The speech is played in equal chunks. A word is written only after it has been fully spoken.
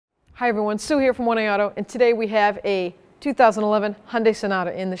Hi everyone, Sue here from 1A Auto, and today we have a 2011 Hyundai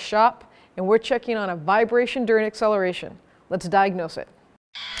Sonata in the shop, and we're checking on a vibration during acceleration. Let's diagnose it.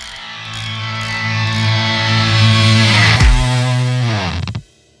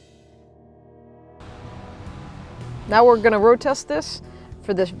 Now we're going to road test this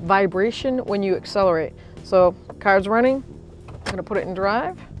for this vibration when you accelerate. So, car's running, I'm going to put it in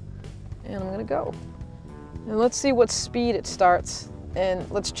drive, and I'm going to go. And let's see what speed it starts.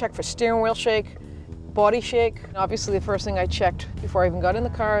 And let's check for steering wheel shake, body shake. Obviously the first thing I checked before I even got in the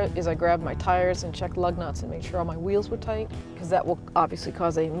car is I grabbed my tires and checked lug nuts and made sure all my wheels were tight, because that will obviously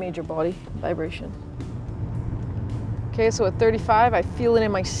cause a major body vibration. Okay, so at 35 I feel it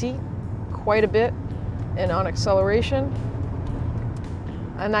in my seat quite a bit, and on acceleration,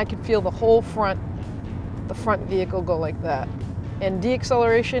 and I can feel the whole front vehicle go like that. And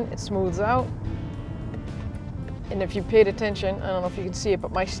deceleration, it smooths out. And if you paid attention, I don't know if you can see it,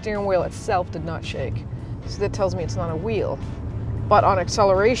 but my steering wheel itself did not shake. So that tells me it's not a wheel. But on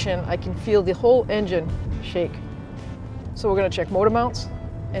acceleration, I can feel the whole engine shake. So we're gonna check motor mounts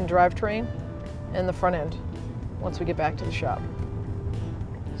and drivetrain and the front end once we get back to the shop.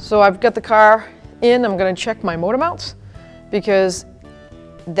 So I've got the car in, I'm gonna check my motor mounts, because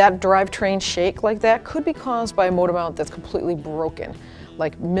that drivetrain shake like that could be caused by a motor mount that's completely broken,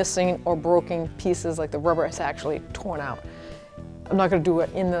 like missing or broken pieces, like the rubber is actually torn out. I'm not going to do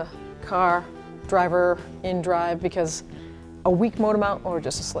it in the car, driver, in drive, because a weak motor mount or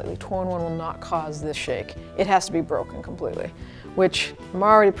just a slightly torn one will not cause this shake. It has to be broken completely, which I'm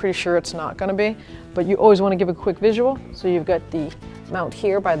already pretty sure it's not going to be, but you always want to give a quick visual. So you've got the mount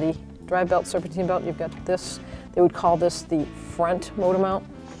here by the drive belt, serpentine belt, you've got this, they would call this the front motor mount.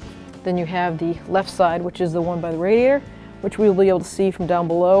 Then you have the left side, which is the one by the radiator, which we'll be able to see from down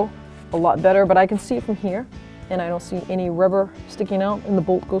below a lot better, but I can see it from here, and I don't see any rubber sticking out, and the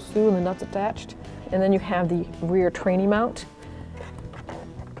bolt goes through and the nut's attached. And then you have the rear tranny mount.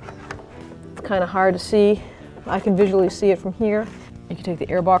 It's kind of hard to see. I can visually see it from here. You can take the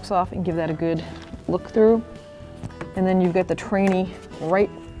air box off and give that a good look through. And then you've got the tranny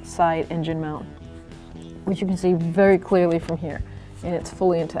right side engine mount, which you can see very clearly from here, and it's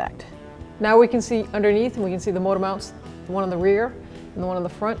fully intact. Now we can see underneath, and we can see the motor mounts, the one on the rear and the one on the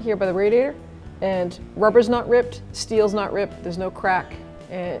front here by the radiator. And rubber's not ripped, steel's not ripped, there's no crack,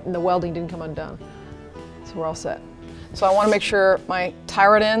 and the welding didn't come undone. So we're all set. So I want to make sure my tie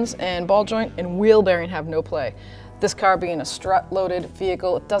rod ends and ball joint and wheel bearing have no play. This car being a strut-loaded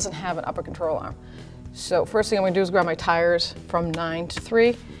vehicle, it doesn't have an upper control arm. So first thing I'm going to do is grab my tires from 9 to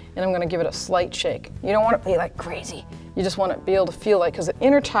 3, and I'm going to give it a slight shake. You don't want it to be like crazy. You just want to be able to feel like, because the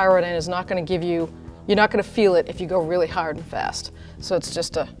inner tie rod end is not going to give you, you're not going to feel it if you go really hard and fast. So it's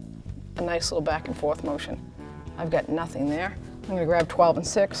just a nice little back and forth motion. I've got nothing there. I'm going to grab 12 and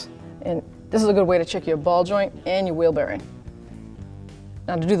 6, and this is a good way to check your ball joint and your wheel bearing.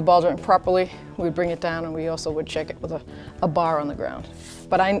 Now to do the ball joint properly, we would bring it down, and we also would check it with a bar on the ground.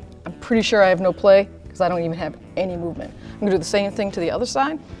 But I'm pretty sure I have no play, because I don't even have any movement. I'm going to do the same thing to the other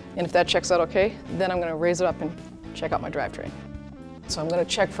side, and if that checks out okay, then I'm going to raise it up and check out my drivetrain. So I'm going to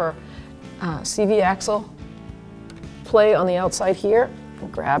check for CV axle play on the outside here,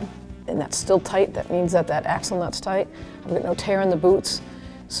 and grab, and that's still tight. That means that that axle nut's tight. I've got no tear in the boots,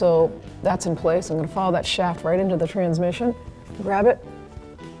 so that's in place. I'm going to follow that shaft right into the transmission, grab it.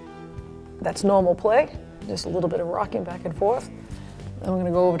 That's normal play, just a little bit of rocking back and forth. Then I'm going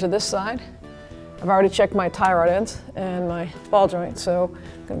to go over to this side. I've already checked my tie rod ends and my ball joint, so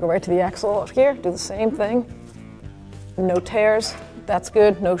I'm going to go right to the axle up here, do the same thing. No tears, that's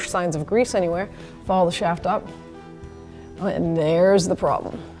good, no signs of grease anywhere. Follow the shaft up, and there's the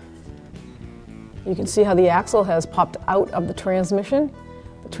problem. You can see how the axle has popped out of the transmission,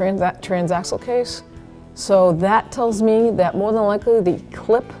 the transaxle case. So that tells me that more than likely the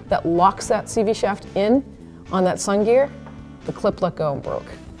clip that locks that CV shaft in on that sun gear, the clip let go and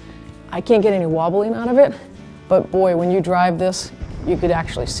broke. I can't get any wobbling out of it, but boy, when you drive this, you could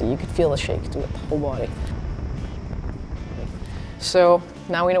actually see, you could feel the shake through the whole body. So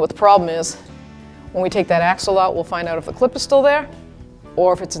now we know what the problem is. When we take that axle out, we'll find out if the clip is still there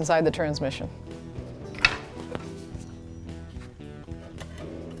or if it's inside the transmission.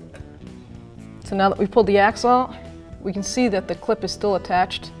 So now that we've pulled the axle out, we can see that the clip is still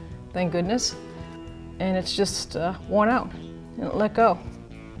attached, thank goodness, and it's just worn out and it let go.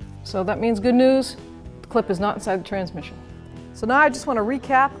 So that means good news, the clip is not inside the transmission. So now I just want to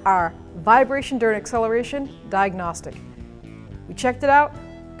recap our vibration during acceleration diagnostic. We checked it out,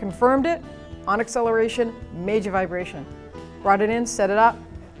 confirmed it, on acceleration, major vibration. Brought it in, set it up,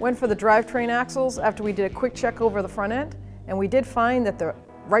 went for the drivetrain axles after we did a quick check over the front end, and we did find that the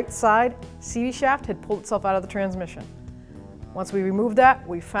right side CV shaft had pulled itself out of the transmission. Once we removed that,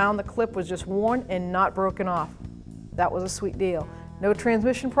 we found the clip was just worn and not broken off. That was a sweet deal. No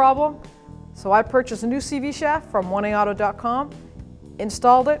transmission problem, so I purchased a new CV shaft from oneaauto.com,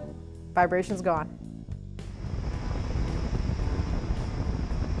 installed it, vibration's gone.